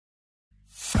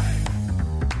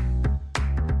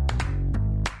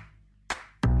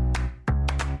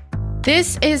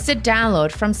This is the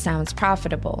download from Sounds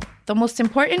Profitable, the most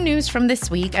important news from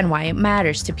this week and why it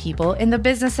matters to people in the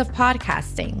business of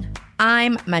podcasting.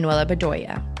 I'm Manuela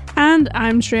Bedoya. And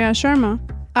I'm Shreya Sharma.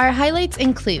 Our highlights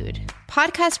include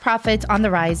podcast profits on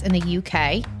the rise in the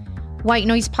UK, White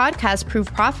Noise Podcast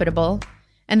proved profitable,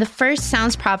 and the first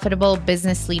Sounds Profitable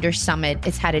Business Leaders Summit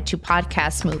is headed to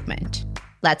Podcast Movement.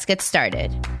 Let's get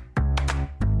started.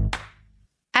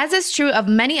 As is true of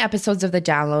many episodes of The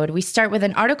Download, we start with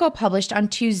an article published on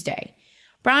Tuesday.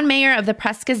 Braun Mayer of the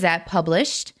Press Gazette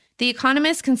published, The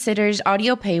Economist considers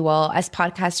audio paywall as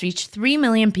podcasts reach 3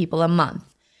 million people a month.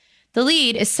 The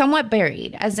lead is somewhat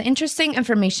buried, as the interesting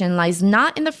information lies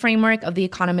not in the framework of The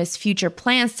Economist's future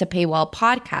plans to paywall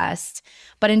podcasts,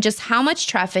 but in just how much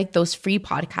traffic those free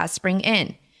podcasts bring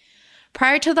in.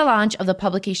 Prior to the launch of the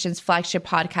publication's flagship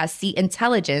podcast, The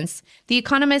Intelligence, The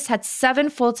Economist had 7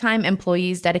 full-time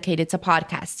employees dedicated to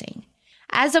podcasting.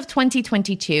 As of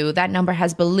 2022, that number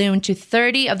has ballooned to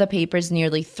 30 of the paper's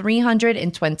nearly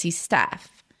 320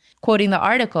 staff. Quoting the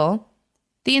article,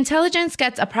 The Intelligence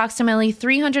gets approximately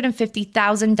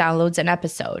 350,000 downloads an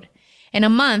episode. In a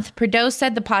month, Prideaux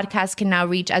said the podcast can now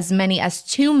reach as many as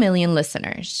 2 million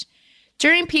listeners.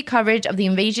 During peak coverage of the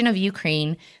invasion of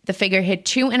Ukraine, the figure hit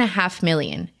 2.5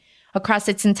 million. Across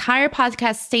its entire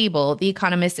podcast stable, The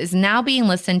Economist is now being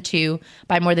listened to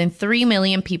by more than 3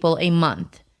 million people a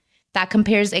month. That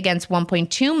compares against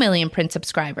 1.2 million print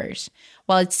subscribers,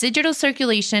 while its digital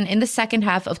circulation in the second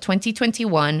half of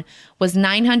 2021 was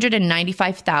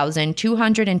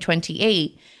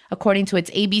 995,228, according to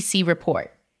its ABC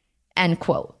report. End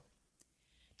quote.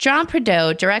 John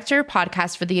Prideaux, director of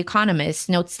podcasts for The Economist,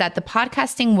 notes that the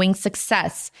podcasting wing's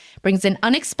success brings an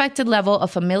unexpected level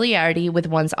of familiarity with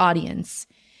one's audience.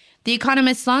 The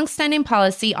Economist's long-standing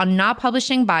policy on not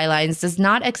publishing bylines does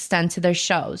not extend to their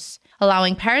shows,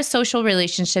 allowing parasocial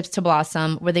relationships to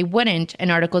blossom where they wouldn't in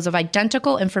articles of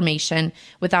identical information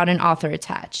without an author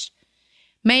attached.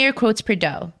 Mayer quotes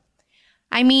Prideaux,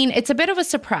 I mean, it's a bit of a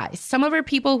surprise. Some of our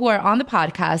people who are on the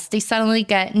podcast, they suddenly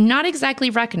get not exactly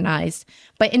recognized,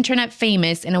 but internet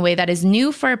famous in a way that is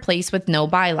new for a place with no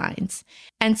bylines.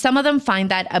 And some of them find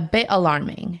that a bit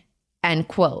alarming. End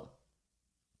quote.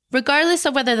 Regardless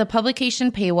of whether the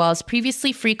publication paywalls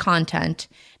previously free content,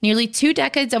 nearly 2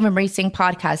 decades of embracing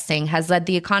podcasting has led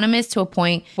The Economist to a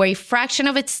point where a fraction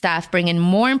of its staff bring in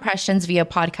more impressions via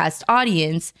podcast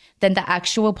audience than the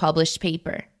actual published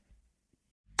paper.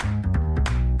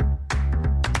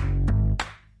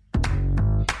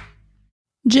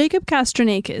 Jacob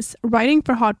Kastrenakis, writing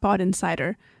for HotPod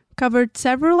Insider, covered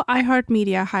several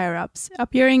iHeartMedia higher-ups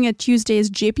appearing at Tuesday's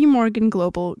JP Morgan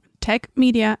Global Tech,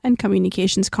 Media, and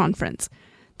Communications Conference.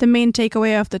 The main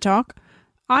takeaway of the talk?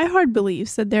 iHeart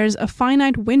believes that there's a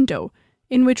finite window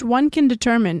in which one can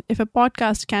determine if a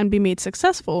podcast can be made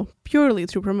successful purely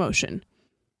through promotion.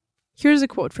 Here's a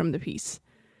quote from the piece.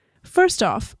 First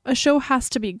off, a show has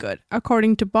to be good,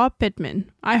 according to Bob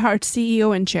Pittman, iHeart's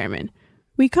CEO and chairman.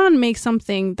 We can't make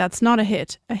something that's not a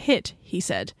hit, he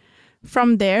said.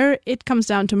 From there, it comes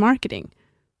down to marketing.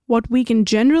 What we can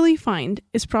generally find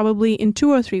is probably in 2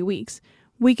 or 3 weeks,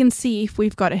 we can see if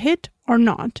we've got a hit or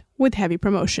not with heavy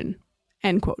promotion.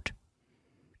 End quote.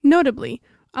 Notably,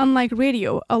 unlike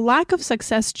radio, a lack of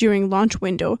success during launch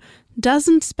window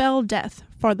doesn't spell death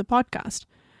for the podcast.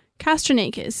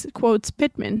 Kastrenakis quotes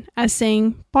Pittman as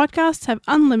saying, podcasts have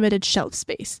unlimited shelf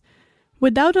space.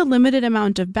 Without a limited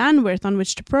amount of bandwidth on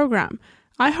which to program,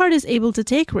 iHeart is able to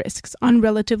take risks on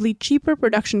relatively cheaper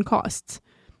production costs.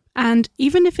 And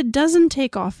even if it doesn't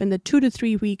take off in the 2 to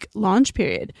 3 week launch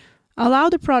period, allow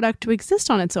the product to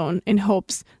exist on its own in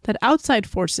hopes that outside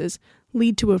forces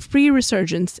lead to a free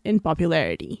resurgence in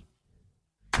popularity.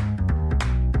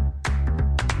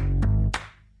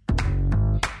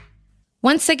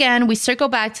 Once again, we circle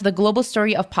back to the global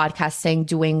story of podcasting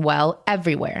doing well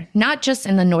everywhere, not just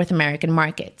in the North American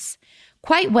markets.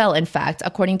 Quite well, in fact,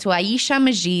 according to Aisha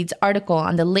Majid's article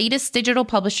on the latest Digital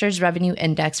Publishers Revenue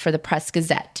Index for the Press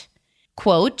Gazette.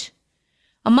 Quote,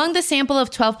 among the sample of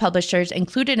 12 publishers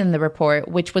included in the report,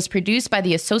 which was produced by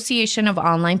the Association of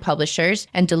Online Publishers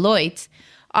and Deloitte,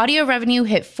 audio revenue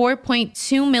hit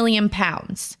 £4.2 million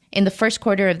in the first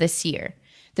quarter of this year.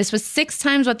 This was 6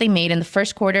 times what they made in the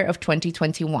first quarter of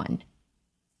 2021.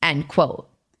 End quote.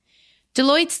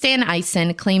 Deloitte's Dan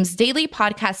Eisen claims daily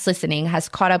podcast listening has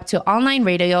caught up to online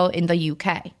radio in the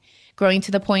UK, growing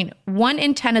to the point 1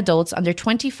 in 10 adults under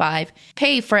 25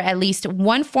 pay for at least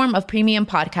one form of premium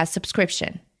podcast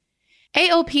subscription.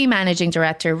 AOP Managing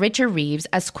Director Richard Reeves,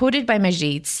 as quoted by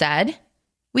Majid, said,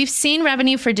 we've seen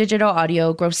revenue for digital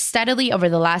audio grow steadily over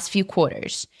the last few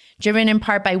quarters, driven in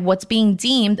part by what's being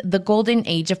deemed the golden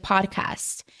age of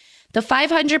podcasts. The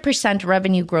 500%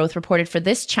 revenue growth reported for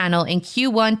this channel in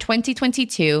Q1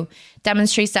 2022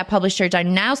 demonstrates that publishers are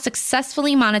now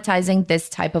successfully monetizing this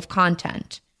type of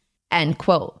content. End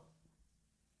quote.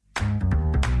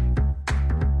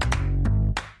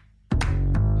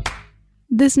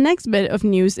 This next bit of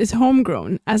news is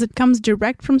homegrown, as it comes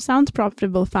direct from Sounds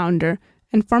Profitable founder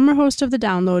and former host of The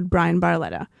Download, Bryan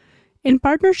Barletta. In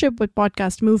partnership with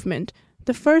Podcast Movement,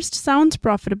 the first Sounds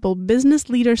Profitable Business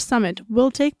Leaders Summit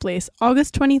will take place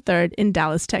August 23rd in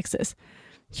Dallas, Texas.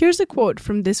 Here's a quote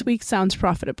from this week's Sounds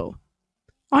Profitable.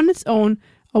 On its own,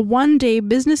 a one-day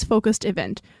business-focused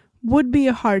event would be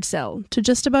a hard sell to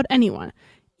just about anyone,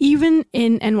 even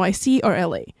in NYC or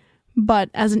LA. But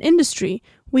as an industry,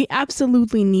 we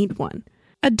absolutely need one.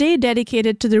 A day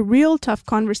dedicated to the real tough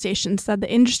conversations that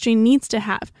the industry needs to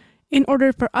have in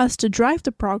order for us to drive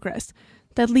the progress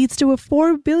that leads to a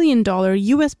 $4 billion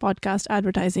US podcast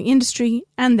advertising industry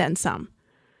and then some.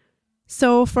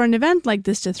 So for an event like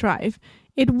this to thrive,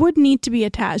 it would need to be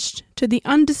attached to the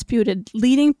undisputed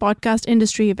leading podcast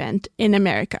industry event in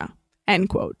America. End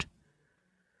quote.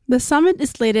 The summit is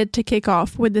slated to kick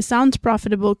off with the Sounds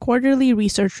Profitable quarterly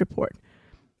research report.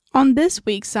 On this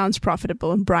week's Sounds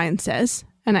Profitable, Bryan says,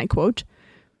 and I quote,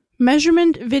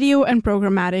 "Measurement, video, and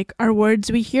programmatic are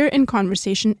words we hear in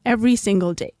conversation every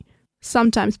single day.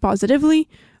 Sometimes positively,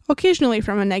 occasionally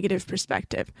from a negative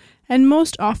perspective, and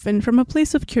most often from a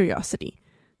place of curiosity.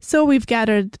 So we've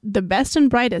gathered the best and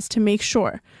brightest to make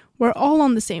sure we're all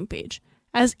on the same page,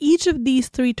 as each of these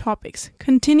three topics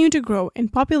continue to grow in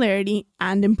popularity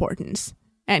and importance."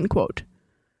 End quote.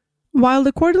 While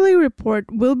the quarterly report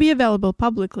will be available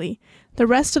publicly, the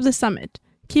rest of the summit,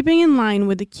 keeping in line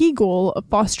with the key goal of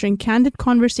fostering candid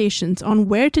conversations on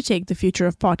where to take the future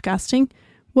of podcasting,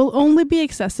 will only be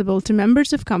accessible to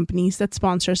members of companies that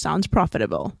sponsor Sounds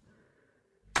Profitable.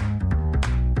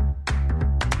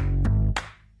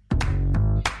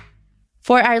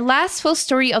 For our last full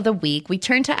story of the week, we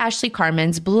turn to Ashley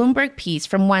Carman's Bloomberg piece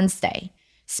from Wednesday.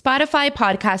 Spotify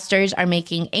podcasters are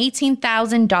making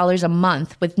 $18,000 a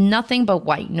month with nothing but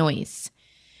white noise.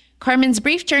 Carman's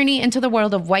brief journey into the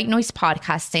world of white noise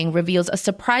podcasting reveals a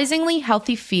surprisingly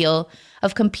healthy feel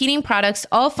of competing products,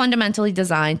 all fundamentally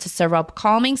designed to serve up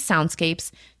calming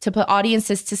soundscapes to put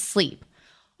audiences to sleep,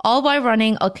 all while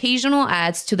running occasional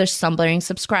ads to their slumbering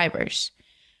subscribers.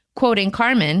 Quoting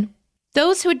Carman,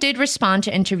 "Those who did respond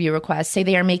to interview requests say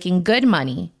they are making good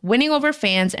money, winning over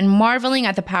fans, and marveling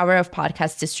at the power of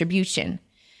podcast distribution.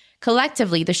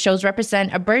 Collectively, the shows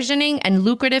represent a burgeoning and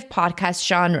lucrative podcast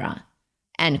genre."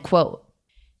 End quote.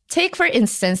 Take, for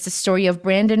instance, the story of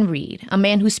Brandon Reed, a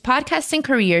man whose podcasting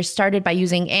career started by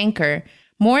using Anchor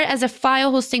more as a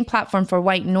file hosting platform for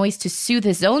white noise to soothe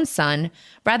his own son,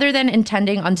 rather than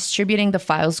intending on distributing the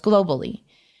files globally.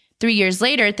 3 years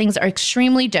later, things are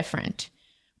extremely different.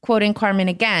 Quoting Carman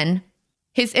again,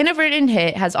 "His inadvertent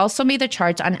hit has also made the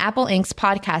charts on Apple Inc.'s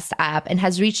podcast app and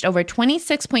has reached over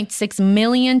 26.6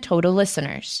 million total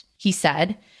listeners." He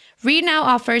said, "Reed now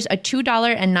offers a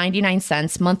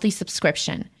 $2.99 monthly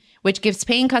subscription, which gives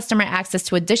paying customer access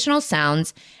to additional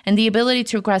sounds and the ability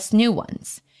to request new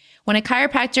ones. When a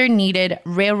chiropractor needed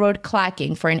railroad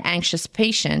clacking for an anxious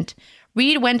patient,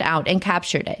 Reed went out and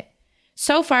captured it.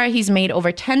 So far, he's made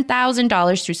over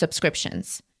 $10,000 through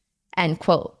subscriptions." End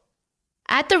quote.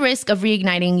 At the risk of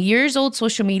reigniting years-old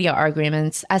social media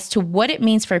arguments as to what it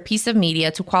means for a piece of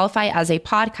media to qualify as a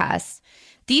podcast,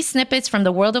 these snippets from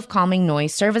the world of calming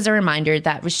noise serve as a reminder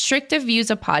that restrictive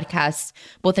views of podcasts,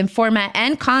 both in format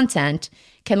and content,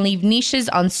 can leave niches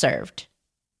unserved.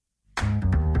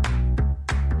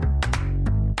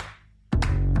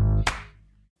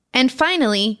 And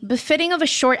finally, befitting of a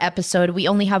short episode, we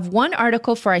only have one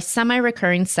article for our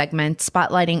semi-recurring segment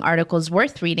spotlighting articles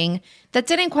worth reading that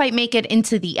didn't quite make it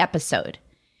into the episode.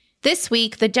 This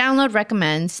week, The Download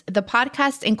recommends The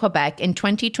Podcast in Quebec in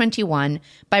 2021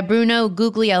 by Bruno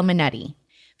Guglielminetti.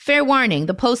 Fair warning,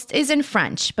 the post is in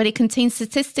French, but it contains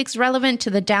statistics relevant to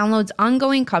The Download's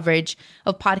ongoing coverage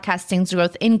of podcasting's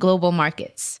growth in global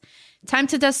markets. Time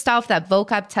to dust off that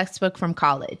vocab textbook from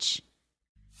college.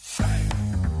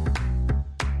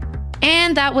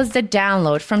 And that was The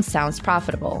Download from Sounds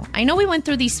Profitable. I know we went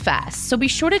through these fast, so be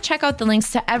sure to check out the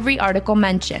links to every article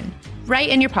mentioned right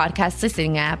in your podcast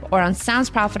listening app or on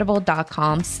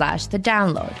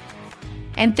soundsprofitable.com/thedownload.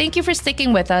 And thank you for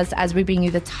sticking with us as we bring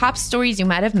you the top stories you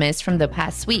might have missed from the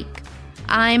past week.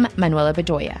 I'm Manuela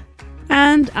Bedoya.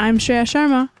 And I'm Shreya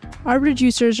Sharma. Our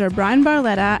producers are Bryan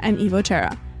Barletta and Ivo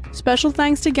Terra. Special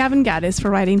thanks to Gavin Gaddis for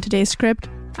writing today's script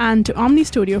and to Omni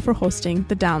Studio for hosting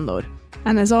The Download.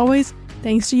 And as always,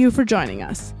 thanks to you for joining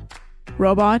us.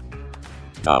 Robot.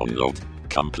 Download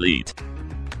complete.